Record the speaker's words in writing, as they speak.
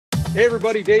Hey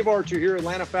everybody, Dave Archer here,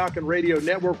 Atlanta Falcon Radio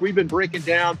Network. We've been breaking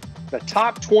down the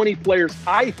top 20 players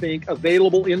I think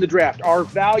available in the draft. Our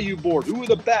value board, who are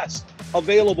the best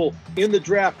available in the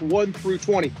draft 1 through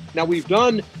 20. Now we've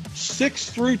done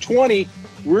 6 through 20.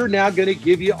 We're now going to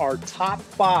give you our top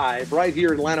 5 right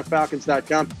here at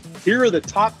AtlantaFalcons.com. Here are the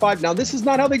top 5. Now this is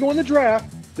not how they go in the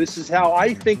draft. This is how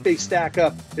I think they stack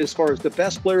up as far as the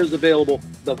best players available,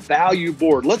 the value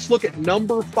board. Let's look at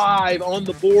number 5 on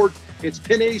the board. It's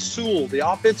Penei Sewell, the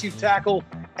offensive tackle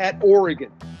at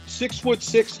Oregon.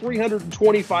 6'6",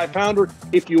 325-pounder.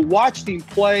 If you watched him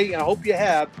play, and I hope you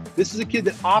have, this is a kid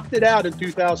that opted out in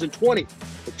 2020.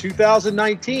 But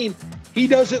 2019, he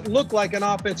doesn't look like an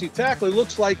offensive tackle. He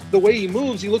looks like, the way he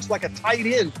moves, he looks like a tight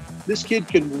end. This kid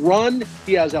can run.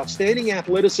 He has outstanding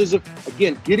athleticism.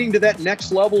 Again, getting to that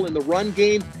next level in the run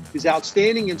game is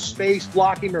outstanding in space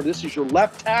blocking. Or this is your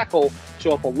left tackle.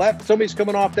 So if somebody's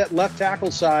coming off that left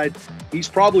tackle side, he's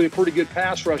probably a pretty good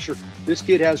pass rusher. This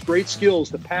kid has great skills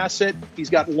to pass it. He's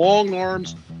got long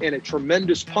arms and a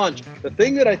tremendous punch. The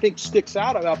thing that I think sticks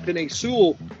out about Penei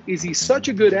Sewell is he's such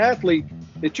a good athlete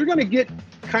that you're going to get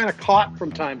kind of caught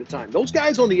from time to time. Those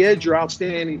guys on the edge are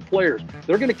outstanding players.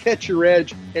 They're going to catch your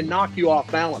edge and knock you off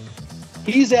balance.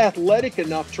 He's athletic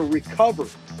enough to recover.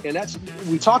 And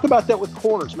we talk about that with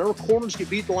corners. Remember, corners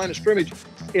get beat the line of scrimmage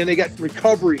and they got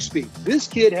recovery speed. This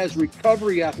kid has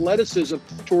recovery athleticism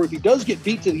to where if he does get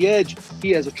beat to the edge,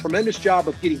 he has a tremendous job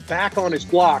of getting back on his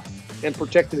block and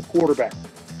protecting the quarterback.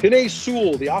 Penei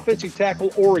Sewell, the offensive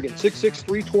tackle, Oregon, 6'6",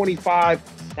 325,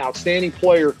 outstanding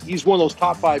player. He's one of those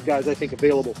top 5 guys I think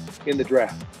available in the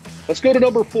draft. Let's go to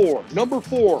number 4. Number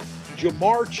 4,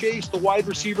 Ja'Marr Chase, the wide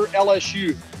receiver,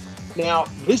 LSU. Now,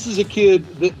 this is a kid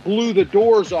that blew the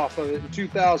doors off of it in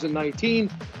 2019.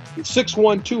 He's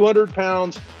 6'1", 200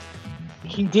 pounds.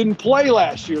 He didn't play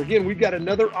last year. Again, we've got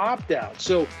another opt-out.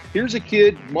 So here's a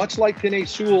kid, much like Penei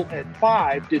Sewell at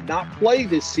 5, did not play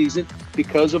this season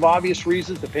because of obvious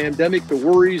reasons, the pandemic, the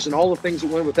worries, and all the things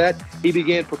that went with that. He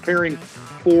began preparing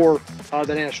for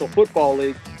the National Football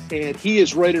League, and he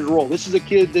is ready to roll. This is a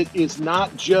kid that is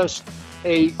not just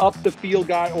a up-the-field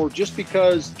guy, or just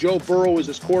because Joe Burrow was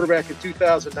his quarterback in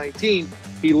 2019,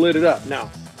 he lit it up. Now,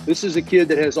 this is a kid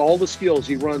that has all the skills.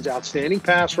 He runs outstanding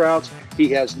pass routes. He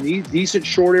has decent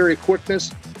short area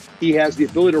quickness. He has the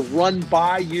ability to run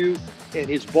by you, and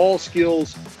his ball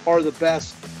skills are the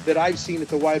best that I've seen at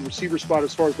the wide receiver spot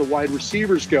as far as the wide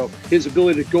receivers go. His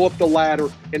ability to go up the ladder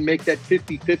and make that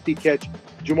 50-50 catch.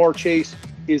 Ja'Marr Chase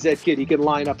is that kid. He can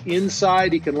line up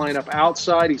inside. He can line up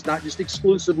outside. He's not just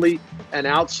exclusively an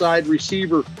outside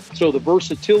receiver. So the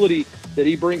versatility that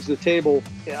he brings to the table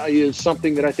is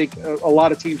something that I think a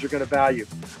lot of teams are going to value.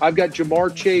 I've got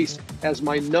Ja'Marr Chase as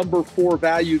my number 4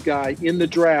 value guy in the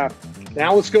draft.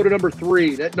 Now let's go to number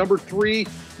 3. That number 3,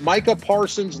 Micah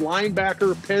Parsons,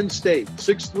 linebacker, Penn State,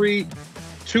 6'3",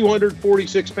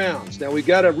 246 pounds. Now we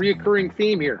got a reoccurring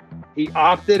theme here. He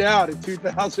opted out in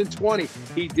 2020.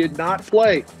 He did not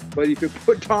play, but if you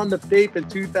put on the tape in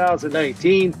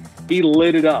 2019, he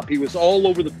lit it up. He was all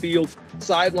over the field,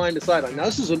 sideline to sideline. Now,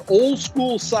 this is an old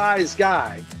school size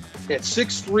guy at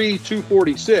 6'3",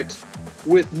 246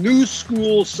 with new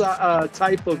school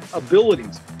type of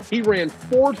abilities. He ran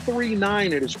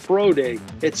 4.39 at his pro day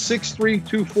at 6'3",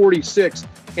 246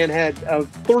 and had a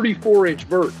 34-inch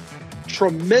vert.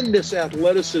 Tremendous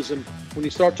athleticism when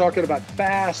you start talking about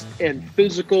fast and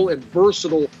physical and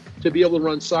versatile to be able to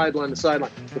run sideline to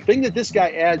sideline. The thing that this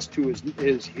guy adds to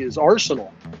his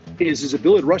arsenal is his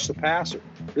ability to rush the passer.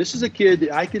 This is a kid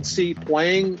that I could see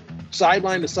playing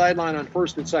sideline to sideline on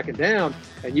first and second down,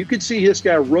 and you could see this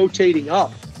guy rotating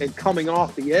up and coming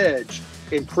off the edge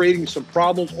and creating some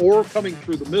problems or coming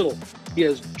through the middle. He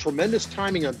has tremendous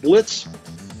timing on blitz,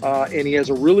 and he has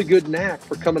a really good knack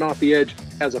for coming off the edge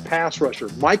as a pass rusher.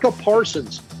 Micah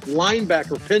Parsons,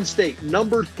 linebacker, Penn State,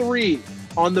 number 3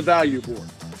 on the value board.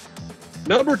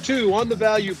 Number 2 on the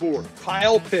value board,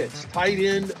 Kyle Pitts, tight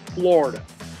end, Florida.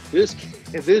 This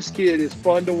kid is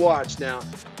fun to watch now.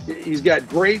 He's got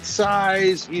great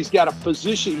size. He's got a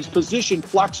position. He's position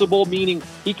flexible, meaning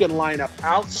he can line up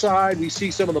outside. We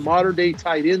see some of the modern day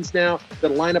tight ends now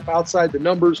that line up outside the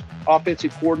numbers.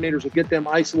 Offensive coordinators will get them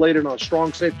isolated on a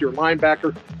strong safety or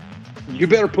linebacker. You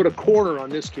better put a corner on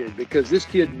this kid because this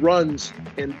kid runs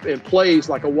and plays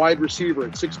like a wide receiver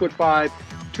at 6'5",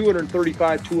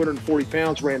 235, 240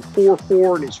 pounds, ran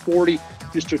 4.4 in his 40.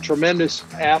 Just a tremendous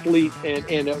athlete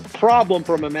and a problem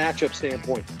from a matchup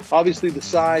standpoint. Obviously, the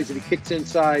size, if he kicks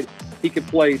inside, he can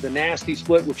play the nasty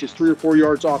split, which is 3 or 4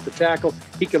 yards off the tackle.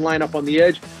 He can line up on the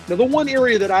edge. Now, the one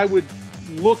area that I would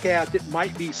look at that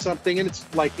might be something, and it's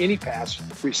like any pass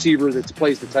receiver that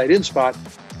plays the tight end spot,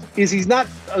 is he's not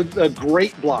a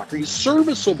great blocker. He's a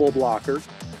serviceable blocker.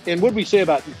 And what did we say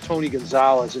about Tony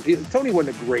Gonzalez? Tony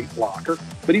wasn't a great blocker,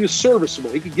 but he was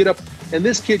serviceable. He could get up, and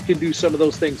this kid can do some of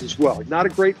those things as well. He's not a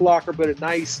great blocker, but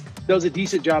does a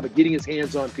decent job of getting his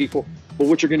hands on people. But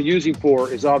what you're going to use him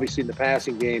for is obviously in the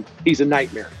passing game. He's a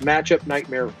nightmare, matchup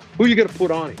nightmare. Who are you going to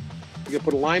put on him? You're going to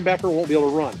put a linebacker who won't be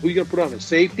able to run. Who are you going to put on him?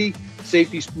 Safety?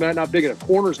 Safety's not big enough.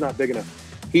 Corner's not big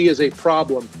enough. He is a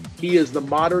problem. He is the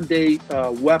modern-day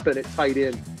weapon at tight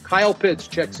end. Kyle Pitts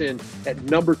checks in at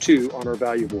number 2 on our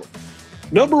value board.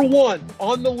 Number 1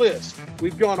 on the list.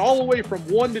 We've gone all the way from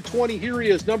 1 to 20. Here he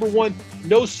is, number 1,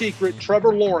 no secret,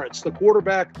 Trevor Lawrence, the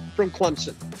quarterback from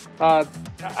Clemson.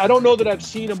 I don't know that I've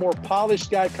seen a more polished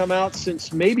guy come out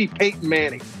since maybe Peyton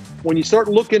Manning. When you start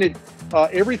looking at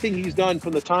everything he's done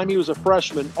from the time he was a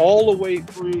freshman all the way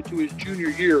through to his junior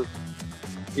year,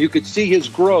 you could see his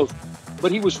growth.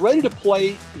 But he was ready to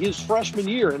play his freshman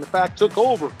year, and in fact took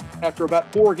over after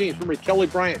about 4 games. Remember, Kelly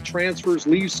Bryant transfers,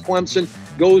 leaves Clemson,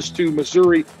 goes to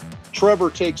Missouri.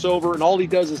 Trevor takes over, and all he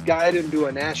does is guide him to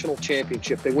a national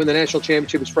championship. They win the national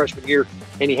championship his freshman year,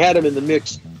 and he had him in the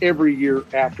mix every year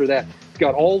after that. He's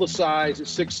got all the size at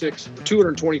 6'6",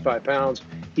 225 pounds.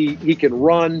 He can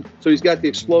run, so he's got the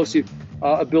explosive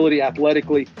ability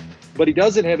athletically, but he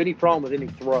doesn't have any problem with any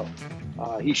throw.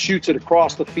 He shoots it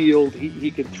across the field.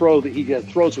 He can throw. He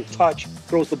throws with touch,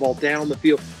 throws the ball down the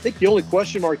field. I think the only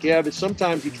question mark you have is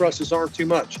sometimes he trusts his arm too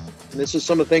much. And this is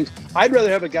some of the things. I'd rather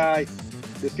have a guy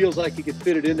that feels like he can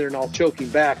fit it in there and I'll choke him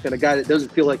back than a guy that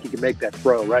doesn't feel like he can make that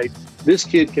throw, right? This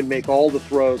kid can make all the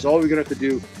throws. All we're going to have to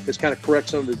do is kind of correct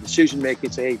some of the decision-making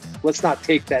and say, hey, let's not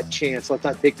take that chance. Let's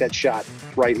not take that shot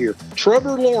right here.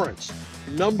 Trevor Lawrence,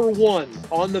 number 1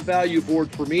 on the value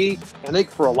board for me. I think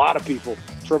for a lot of people,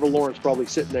 Trevor Lawrence probably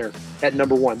sitting there at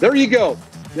number 1. There you go.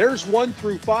 There's 1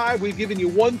 through 5. We've given you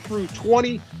 1 through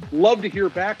 20. Love to hear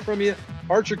back from you.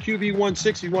 Archer QB16,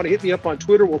 if you want to hit me up on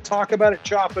Twitter, we'll talk about it,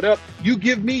 chop it up. You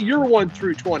give me your 1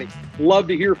 through 20. Love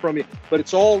to hear from you. But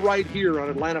it's all right here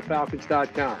on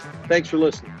AtlantaFalcons.com. Thanks for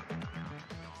listening.